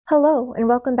Hello and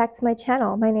welcome back to my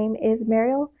channel. My name is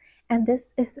Mariel and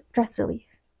this is Dress Relief.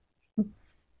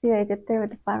 See what I did there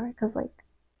with the flower? Because like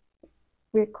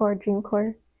Weirdcore,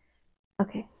 Dreamcore.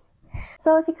 Okay.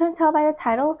 So if you couldn't tell by the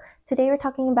title, today we're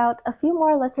talking about a few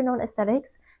more lesser known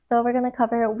aesthetics. So we're going to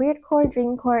cover Weirdcore,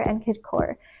 Dreamcore, and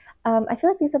KIDCORE. I feel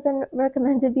like these have been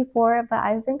recommended before, but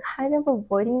I've been kind of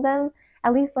avoiding them,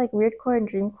 at least like Weirdcore and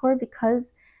Dreamcore,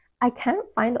 because I can't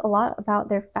find a lot about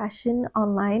their fashion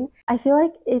online. I feel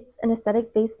like it's an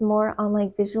aesthetic based more on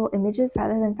like visual images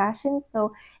rather than fashion,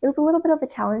 so it was a little bit of a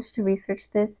challenge to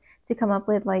research this to come up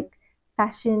with like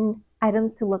fashion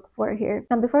items to look for here.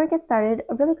 Now before we get started,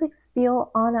 a really quick spiel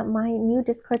on my new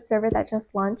Discord server that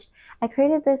just launched. I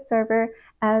created this server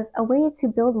as a way to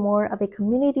build more of a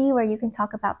community where you can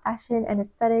talk about fashion and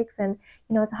aesthetics, and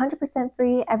it's 100%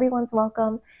 free, everyone's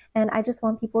welcome, and I just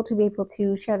want people to be able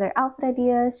to share their outfit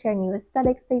ideas, share new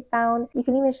aesthetics they found. You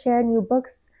can even share new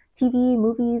books, TV,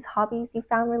 movies, hobbies you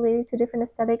found related to different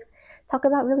aesthetics, talk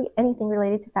about really anything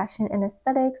related to fashion and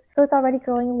aesthetics. So it's already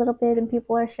growing a little bit and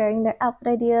people are sharing their outfit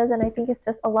ideas, and I think it's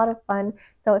just a lot of fun.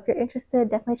 So if you're interested,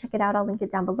 definitely check it out. I'll link it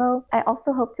down below. I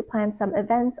also hope to plan some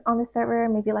events on the server,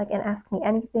 maybe like an Ask Me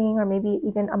Anything or maybe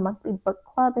even a monthly book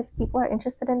club if people are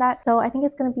interested in that. So I think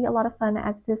it's going to be a lot of fun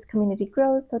as this community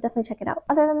grows, so definitely check it out.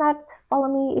 Other than that, follow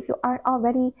me if you aren't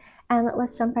already, and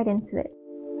let's jump right into it.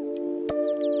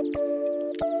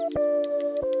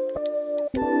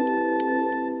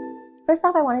 First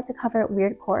off, I wanted to cover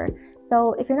Weirdcore.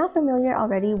 So if you're not familiar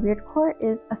already, Weirdcore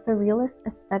is a surrealist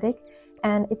aesthetic,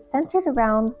 and it's centered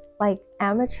around like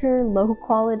amateur, low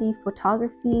quality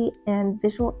photography and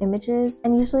visual images,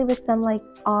 and usually with some like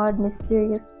odd,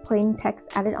 mysterious plain text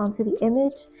added onto the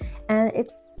image. And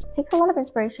it takes a lot of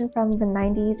inspiration from the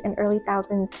 90s and early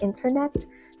 2000s internet.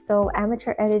 So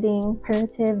amateur editing,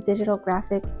 primitive digital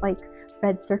graphics like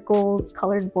red circles,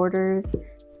 colored borders,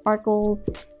 sparkles,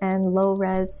 and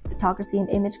low-res photography and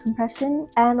image compression.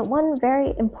 And one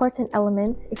very important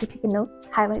element, if you're taking notes,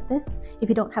 highlight this. If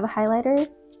you don't have a highlighter,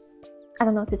 I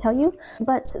don't know what to tell you,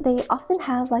 but they often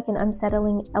have like an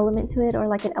unsettling element to it, or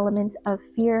like an element of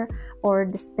fear or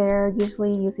despair,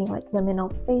 usually using like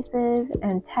liminal spaces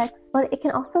and text. But it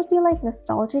can also be like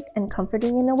nostalgic and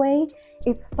comforting in a way.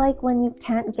 It's like when you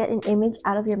can't get an image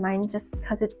out of your mind just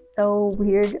because it's so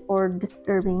weird or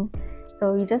disturbing.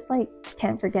 So you just like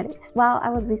can't forget it. While I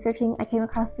was researching, I came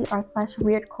across the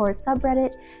r/Weirdcore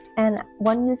subreddit, and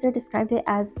one user described it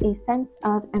as a sense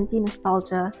of empty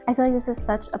nostalgia. I feel like this is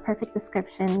such a perfect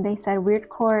description. They said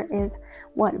Weirdcore is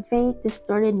what vague,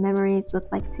 distorted memories look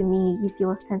like to me. You feel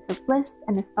a sense of bliss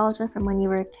and nostalgia from when you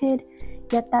were a kid,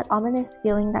 yet that ominous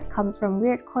feeling that comes from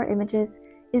Weirdcore images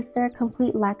is their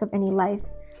complete lack of any life.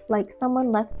 Like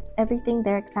someone left everything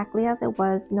there exactly as it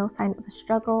was, no sign of a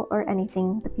struggle or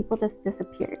anything. The people just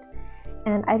disappeared.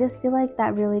 And I just feel like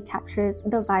that really captures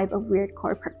the vibe of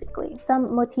Weirdcore perfectly.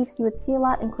 Some motifs you would see a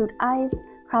lot include eyes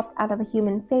cropped out of a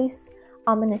human face,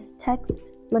 ominous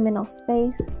text, liminal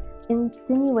space,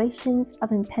 insinuations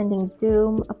of impending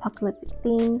doom, apocalyptic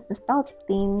themes, nostalgic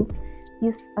themes,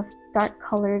 use of dark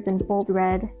colors and bold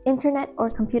red, internet or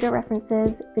computer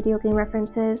references, video game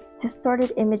references,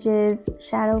 distorted images,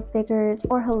 shadow figures,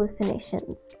 or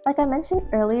hallucinations. Like I mentioned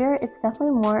earlier, it's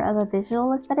definitely more of a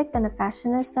visual aesthetic than a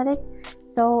fashion aesthetic,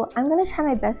 so I'm going to try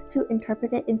my best to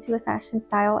interpret it into a fashion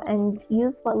style and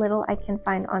use what little I can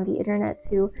find on the internet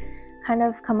to kind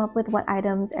of come up with what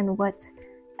items and what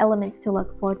elements to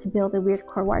look for to build a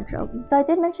Weirdcore wardrobe. So I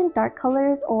did mention dark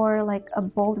colors or like a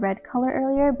bold red color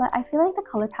earlier, but I feel like the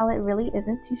color palette really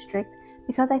isn't too strict,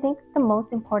 because I think the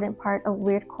most important part of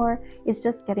Weirdcore is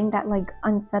just getting that like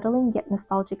unsettling yet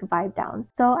nostalgic vibe down.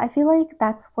 So I feel like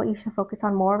that's what you should focus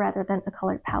on more rather than a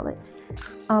color palette.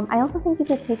 I also think you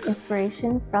could take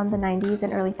inspiration from the 90s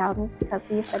and early 2000s because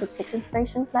the aesthetic takes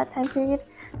inspiration from that time period.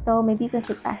 So maybe you can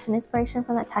take fashion inspiration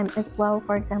from that time as well,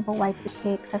 for example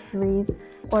Y2K accessories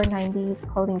or 90s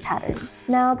clothing patterns.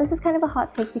 Now this is kind of a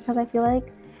hot take because I feel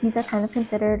like these are kind of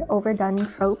considered overdone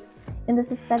tropes in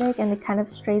this aesthetic, and it kind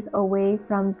of strays away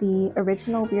from the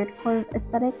original Weirdcore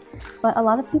aesthetic, but a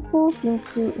lot of people seem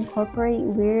to incorporate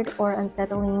weird or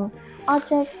unsettling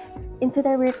objects into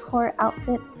their Weirdcore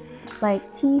outfits,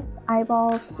 like teeth,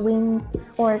 eyeballs, wings,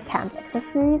 or camp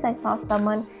accessories. I saw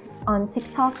someone on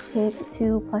TikTok take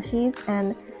two plushies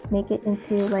and make it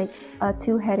into like a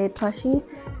two-headed plushie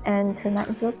and turn that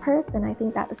into a purse, and I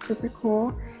think that is super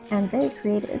cool and very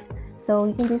creative. So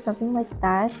you can do something like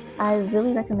that. I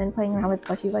really recommend playing around with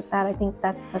plushies like that. I think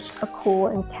that's such a cool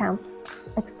and camp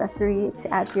accessory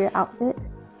to add to your outfit.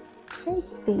 Hey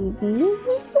baby.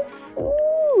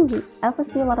 Ooh. I also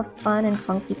see a lot of fun and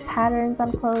funky patterns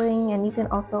on clothing, and you can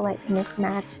also like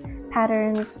mismatch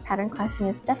patterns. Pattern clashing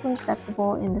is definitely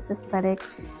acceptable in this aesthetic,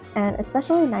 and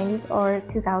especially 90s or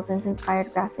 2000s inspired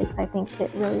graphics I think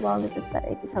fit really well in this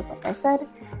aesthetic because, like I said,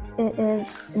 it is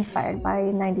inspired by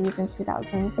 90s and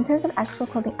 2000s. In terms of actual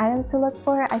clothing items to look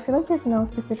for, I feel like there's no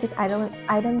specific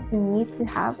items you need to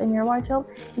have in your wardrobe.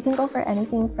 You can go for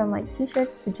anything from like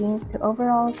t-shirts to jeans to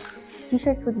overalls.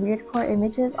 T-shirts with Weirdcore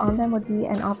images on them would be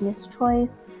an obvious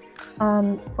choice.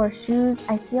 For shoes,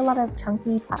 I see a lot of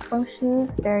chunky platform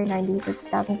shoes, very 90s or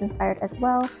 2000s inspired as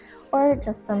well, or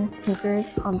just some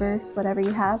sneakers, Converse, whatever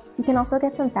you have. You can also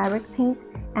get some fabric paint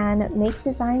and make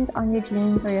designs on your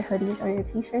jeans or your hoodies or your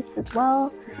t-shirts as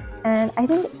well. And I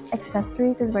think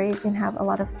accessories is where you can have a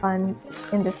lot of fun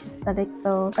in this aesthetic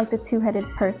though, like the two-headed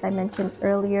purse I mentioned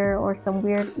earlier, or some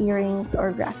weird earrings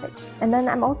or graphics. And then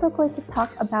I'm also going to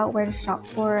talk about where to shop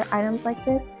for items like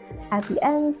this at the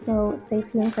end, so stay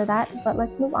tuned for that. But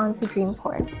let's move on to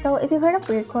Dreamcore. So if you've heard of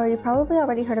Weirdcore, you probably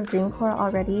already heard of Dreamcore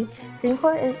already.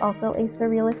 Dreamcore is also a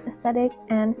surrealist aesthetic,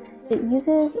 and it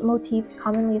uses motifs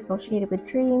commonly associated with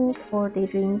dreams or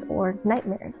daydreams or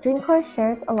nightmares. Dreamcore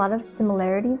shares a lot of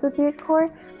similarities with Weirdcore,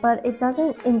 but it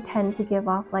doesn't intend to give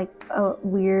off like a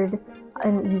weird,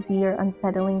 uneasy or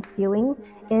unsettling feeling.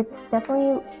 It's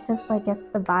definitely just like gets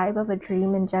the vibe of a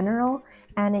dream in general,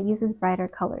 and it uses brighter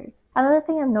colors. Another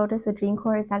thing I've noticed with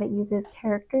Dreamcore is that it uses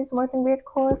characters more than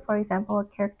Weirdcore. For example, a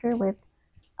character with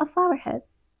a flower head,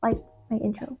 like my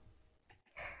intro.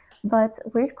 But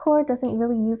Weirdcore doesn't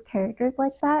really use characters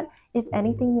like that. If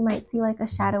anything, you might see like a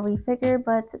shadowy figure,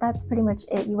 but that's pretty much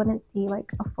it. You wouldn't see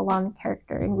like a full-on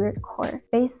character in Weirdcore.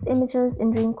 Base images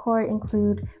in Dreamcore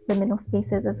include liminal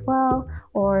spaces as well,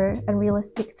 or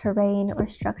unrealistic terrain or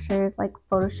structures like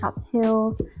photoshopped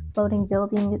hills, floating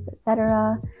buildings,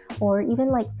 etc., or even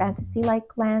like fantasy-like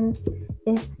lands.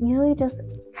 It's usually just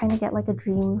trying to get like a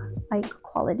dream-like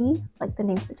quality, like the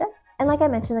name suggests. And like I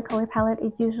mentioned, the color palette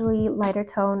is usually lighter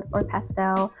tone or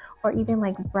pastel, or even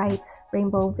like bright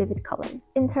rainbow vivid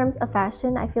colors. In terms of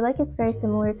fashion, I feel like it's very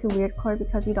similar to Weirdcore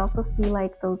because you'd also see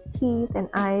like those teeth and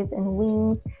eyes and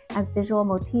wings as visual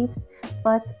motifs,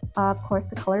 but of course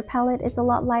the color palette is a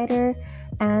lot lighter,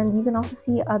 and you can also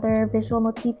see other visual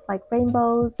motifs like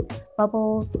rainbows,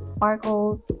 bubbles,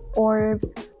 sparkles,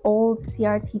 orbs, old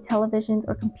CRT televisions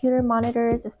or computer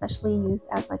monitors, especially used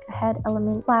as like a head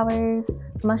element, flowers,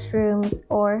 mushrooms,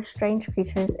 or strange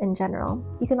creatures in general.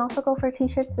 You can also go for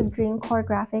t-shirts with Dreamcore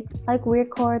graphics. Like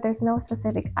Weirdcore, there's no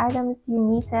specific items you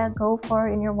need to go for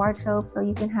in your wardrobe, so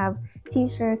you can have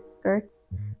t-shirts, skirts,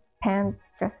 pants,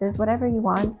 dresses, whatever you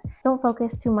want. Don't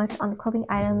focus too much on the clothing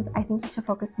items. I think you should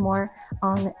focus more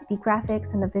on the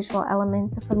graphics and the visual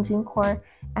elements from Dreamcore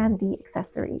and the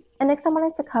accessories. And next I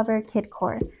wanted to cover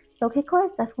KIDCORE. So KIDCORE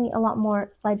is definitely a lot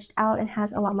more fledged out and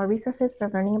has a lot more resources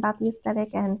for learning about the aesthetic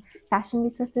and fashion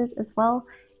resources as well.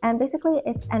 And basically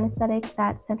it's an aesthetic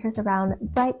that centers around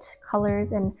bright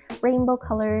colors and rainbow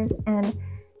colors and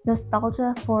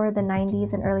nostalgia for the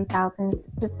 90s and early 2000s,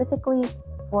 specifically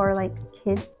for like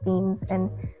kid themes and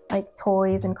like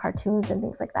toys and cartoons and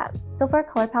things like that. So for a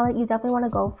color palette, you definitely want to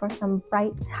go for some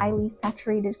bright, highly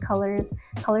saturated colors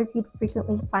you'd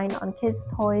frequently find on kids'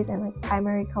 toys, and like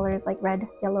primary colors like red,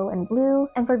 yellow, and blue.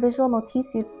 And for visual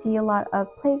motifs, you'd see a lot of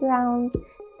playgrounds,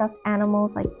 stuffed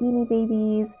animals like Beanie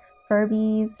Babies,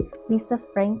 Furbies, Lisa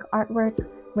Frank artwork,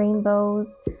 rainbows,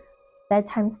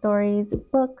 bedtime stories,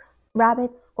 books,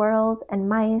 rabbits, squirrels, and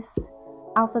mice,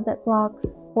 alphabet blocks,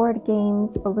 board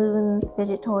games, balloons,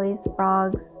 fidget toys,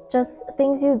 frogs, just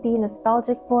things you'd be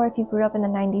nostalgic for if you grew up in the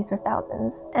 90s or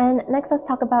 1000s. And next, let's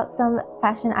talk about some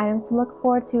fashion items to look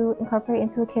for to incorporate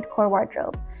into a KIDCORE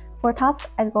wardrobe. For tops,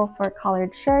 I'd go for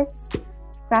collared shirts,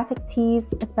 graphic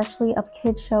tees, especially of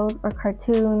kid shows or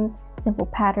cartoons, simple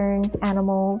patterns,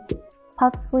 animals,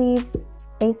 puff sleeves,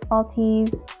 baseball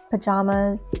tees,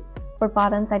 pajamas. For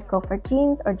bottoms, I'd go for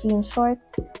jeans or jean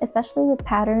shorts, especially with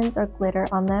patterns or glitter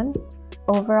on them.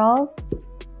 Overalls.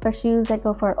 For shoes, I'd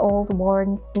go for old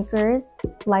worn sneakers,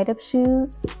 light up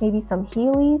shoes, maybe some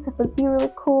Heelys, that would be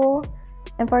really cool.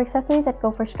 And for accessories, I'd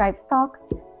go for striped socks,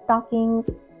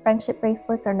 stockings, friendship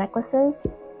bracelets or necklaces,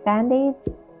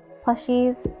 band-aids,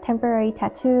 plushies, temporary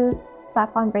tattoos,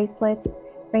 slap-on bracelets,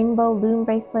 rainbow loom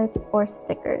bracelets, or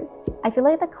stickers. I feel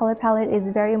like the color palette is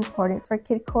very important for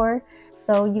KIDCORE,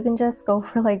 so you can just go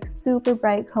for like super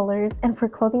bright colors. And for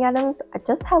clothing items,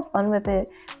 just have fun with it.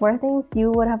 Wear things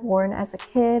you would have worn as a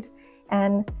kid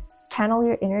and channel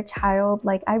your inner child.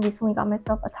 Like I recently got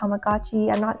myself a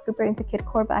Tamagotchi. I'm not super into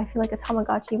KIDCORE, but I feel like a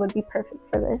Tamagotchi would be perfect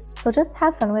for this. So just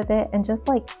have fun with it and just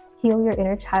like heal your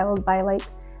inner child by like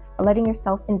letting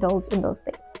yourself indulge in those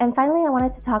things. And finally, I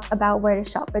wanted to talk about where to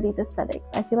shop for these aesthetics.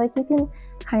 I feel like you can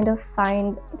kind of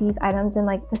find these items in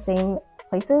like the same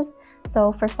places.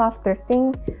 So first off,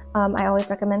 thrifting. I always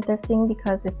recommend thrifting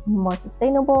because it's more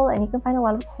sustainable and you can find a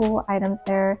lot of cool items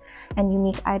there and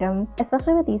unique items,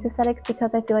 especially with these aesthetics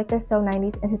because I feel like they're so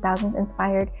 90s and 2000s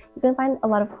inspired. You can find a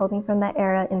lot of clothing from that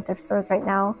era in thrift stores right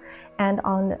now and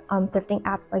on thrifting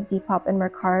apps like Depop and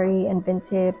Mercari and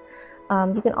Vinted.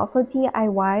 You can also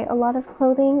DIY a lot of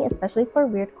clothing, especially for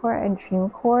Weirdcore and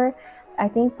Dreamcore. I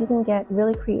think you can get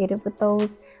really creative with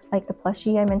those, like the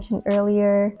plushie I mentioned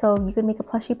earlier. So you can make a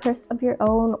plushie purse of your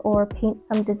own or paint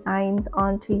some designs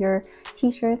onto your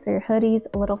t-shirts or your hoodies.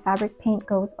 A little fabric paint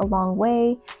goes a long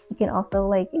way. You can also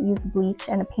like use bleach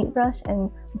and a paintbrush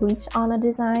and bleach on a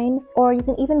design. Or you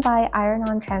can even buy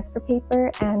iron-on transfer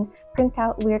paper and print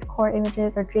out Weirdcore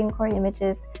images or Dreamcore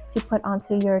images to put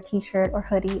onto your t-shirt or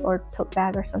hoodie or tote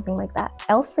bag or something like that.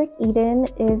 Elfric Eden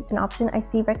is an option I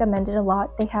see recommended a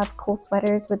lot. They have cool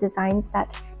sweaters with designs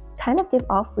that kind of give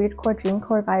off Weirdcore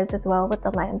Dreamcore vibes as well with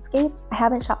the landscapes. I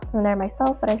haven't shopped from there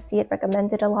myself, but I see it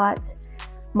recommended a lot.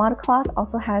 ModCloth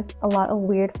also has a lot of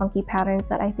weird funky patterns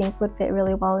that I think would fit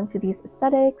really well into these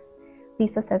aesthetics.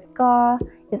 Lisa Says Ga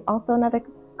is also another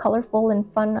colorful and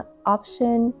fun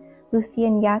option. Lucy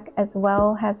and Yak as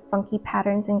well has funky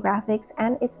patterns and graphics,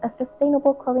 and it's a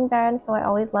sustainable clothing brand, so I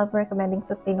always love recommending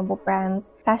sustainable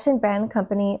brands. Fashion Brand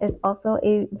Company is also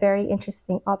a very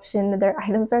interesting option. Their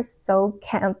items are so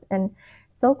camp and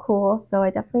so cool, so I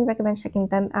definitely recommend checking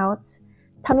them out.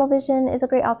 Tunnel Vision is a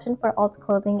great option for alt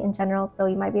clothing in general, so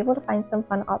you might be able to find some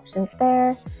fun options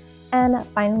there. And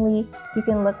finally, you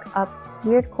can look up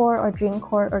Weirdcore or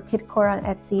Dreamcore or KIDCORE on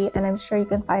Etsy, and I'm sure you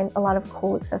can find a lot of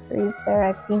cool accessories there.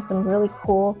 I've seen some really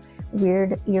cool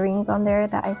weird earrings on there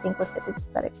that I think would fit this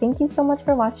aesthetic. Thank you so much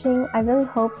for watching. I really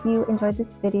hope you enjoyed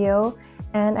this video,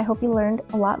 and I hope you learned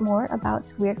a lot more about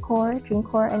Weirdcore,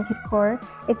 Dreamcore, and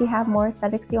KIDCORE. If you have more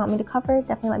aesthetics you want me to cover,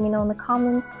 definitely let me know in the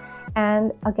comments.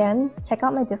 And again, check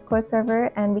out my Discord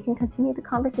server and we can continue the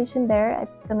conversation there.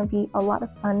 It's going to be a lot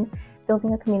of fun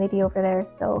building a community over there,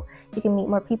 so you can meet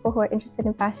more people who are interested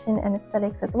in fashion and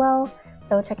aesthetics as well.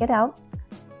 So check it out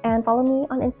and follow me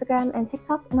on Instagram and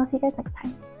TikTok, and I'll see you guys next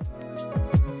time.